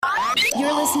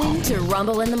You're listening to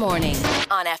Rumble in the Morning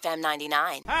on FM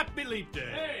 99. Happy Leap Day.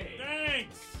 Hey,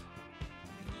 thanks.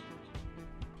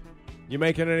 You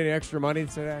making any extra money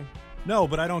today? No,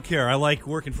 but I don't care. I like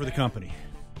working for the company.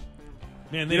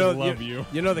 Man, they love you.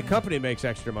 You know the company makes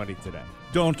extra money today.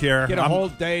 Don't care. Get a whole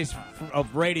day's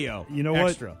of radio. You know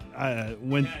extra.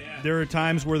 What? There are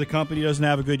times where the company doesn't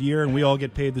have a good year and we all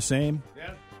get paid the same.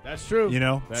 Yeah, that's true. You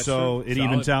know, that's so true. it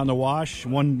evens out in the wash.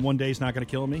 One day's not going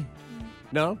to kill me.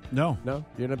 No? No.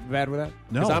 You're not bad with that?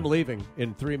 No. Because I'm leaving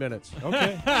in 3 minutes.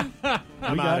 Okay.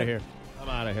 I'm out of here.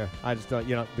 I just don't,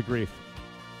 the grief.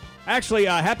 Actually,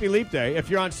 happy Leap Day. If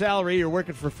you're on salary, you're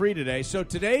working for free today. So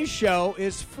today's show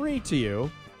is free to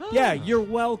you. Oh. Yeah, you're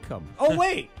welcome. Oh,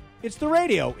 wait. It's the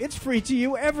radio. It's free to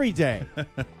you every day.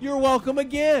 You're welcome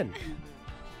again.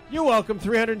 You're welcome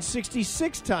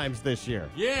 366 times this year.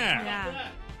 Yeah.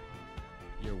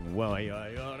 You're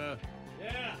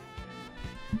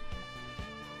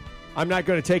I'm not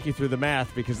going to take you through the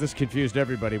math because this confused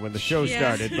everybody when the show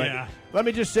started. But let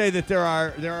me just say that there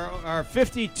are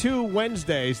 52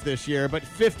 Wednesdays this year, but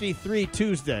 53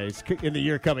 Tuesdays in the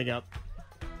year coming up.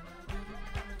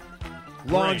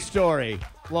 Long story,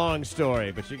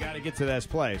 but you got to get to this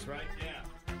place, right?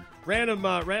 Yeah.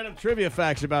 Random trivia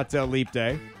facts about Leap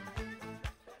Day.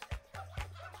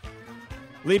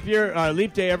 Leap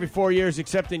day every 4 years,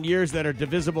 except in years that are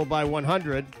divisible by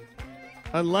 100.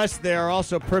 Unless they are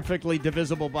also perfectly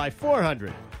divisible by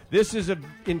 400. This is an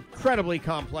incredibly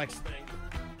complex thing.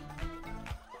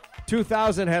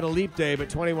 2000 had a leap day, but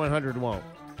 2100 won't.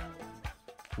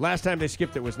 Last time they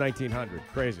skipped it was 1900.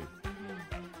 Crazy.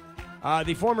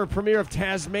 The former premier of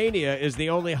Tasmania is the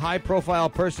only high-profile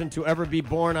person to ever be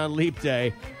born on Leap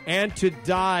Day and to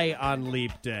die on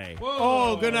Leap Day. Whoa.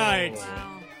 Oh, good night.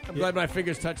 Wow. I'm glad my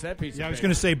fingers touched that piece of I was paper.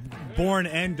 going to say born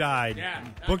and died. Yeah.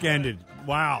 Bookended.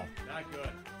 Wow. Not good.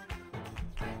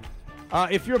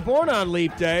 If you're born on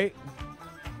Leap Day,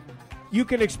 you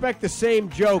can expect the same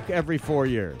joke every 4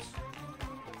 years.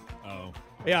 Oh.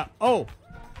 Yeah. Oh,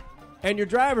 and your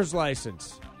driver's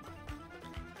license.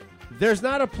 There's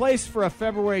not a place for a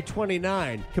February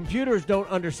 29. Computers don't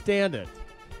understand it.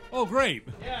 Oh, great.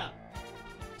 Yeah.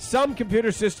 Some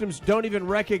computer systems don't even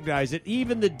recognize it.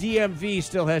 Even the DMV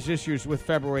still has issues with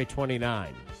February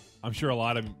 29. I'm sure a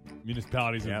lot of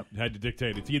municipalities have had to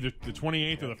dictate it's either the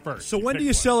 28th or the 1st. So when do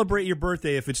you celebrate your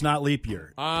birthday if it's not leap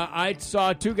year? I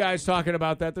saw two guys talking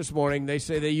about that this morning. They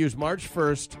say they use March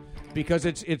 1st because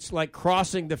it's like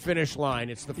crossing the finish line.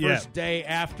 It's the first day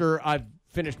after I've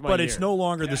finished my year. But it's no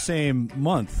longer the same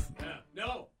month.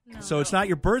 No. So it's not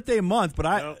your birthday month, but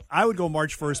I would go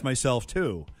March 1st myself,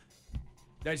 too.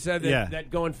 They said that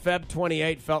going Feb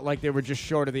 28 felt like they were just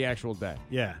short of the actual day.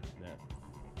 Yeah.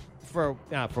 For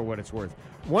what it's worth.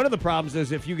 One of the problems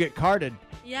is if you get carded,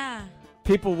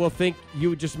 people will think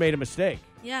you just made a mistake.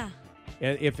 Yeah.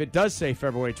 And if it does say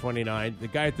February 29, the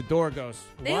guy at the door goes,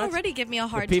 what? They already give me a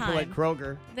hard the people time. at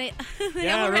Kroger. They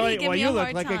Yeah, already really? give Well, me you a look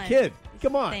hard like time. a kid.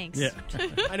 Come on. Thanks. Yeah.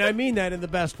 And I mean that in the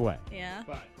best way. Yeah.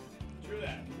 But true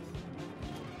that.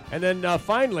 And then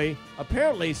finally,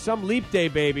 apparently some Leap Day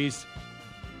babies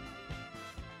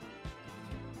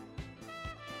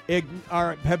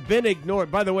have been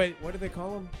ignored. By the way, what do they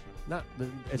call them? Not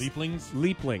Leaplings?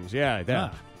 Leaplings, yeah.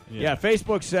 That. Ah, Yeah,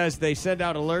 Facebook says they send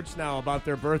out alerts now about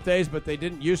their birthdays, but they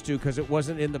didn't used to because it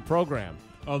wasn't in the program.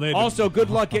 Oh, they Also, good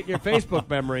luck getting your Facebook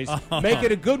memories. Make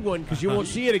it a good one because you won't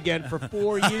see it again for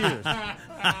 4 years.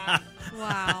 Wow.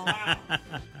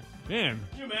 Man.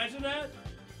 Can you imagine that?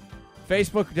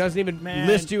 Facebook doesn't even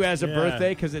list you as a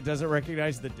birthday because it doesn't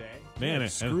recognize the day. Man,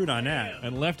 Screwed on that.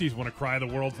 And lefties want to cry the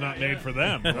world's not made for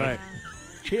them. Right.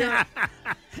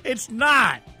 It's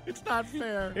not. It's not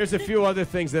fair. Here's a few other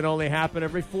things that only happen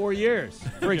every 4 years.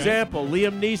 For example,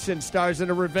 Liam Neeson stars in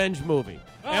a revenge movie.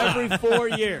 Every 4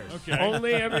 years. Okay.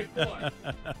 Only every 4.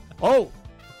 Oh,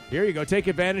 here you go. Take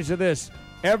advantage of this.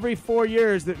 Every 4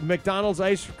 years, the McDonald's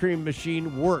ice cream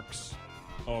machine works.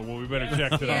 Oh, well, we better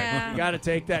check tonight. Yeah. You got to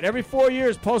take that. Every 4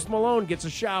 years, Post Malone gets a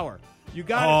shower. You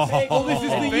got to take this is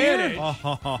the advantage.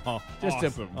 Oh, Just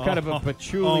Awesome. a kind of a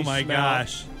patchouli oh my smell.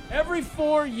 gosh. Every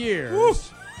 4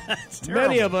 years, That's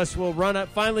many terrible. of us will run up,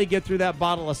 finally get through that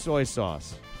bottle of soy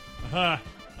sauce.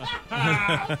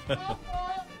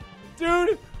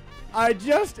 Dude, I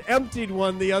just emptied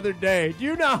one the other day. Do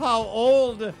you know how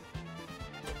old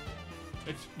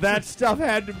that stuff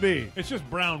had to be? It's just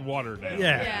brown water now.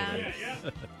 Yeah.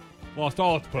 Lost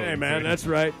all its potency. Hey, man, that's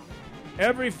right.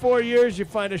 Every 4 years, you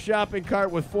find a shopping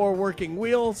cart with 4 working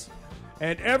wheels.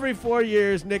 And every 4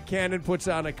 years, Nick Cannon puts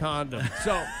on a condom.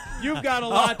 So you've got a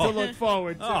lot to look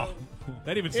forward to. Oh,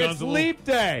 that even sounds It's a Leap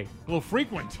Day. little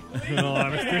frequent, in all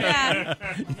honesty. Yeah.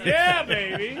 Yeah,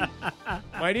 baby.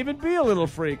 Might even be a little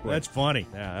frequent. That's funny.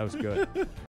 Yeah, that was good.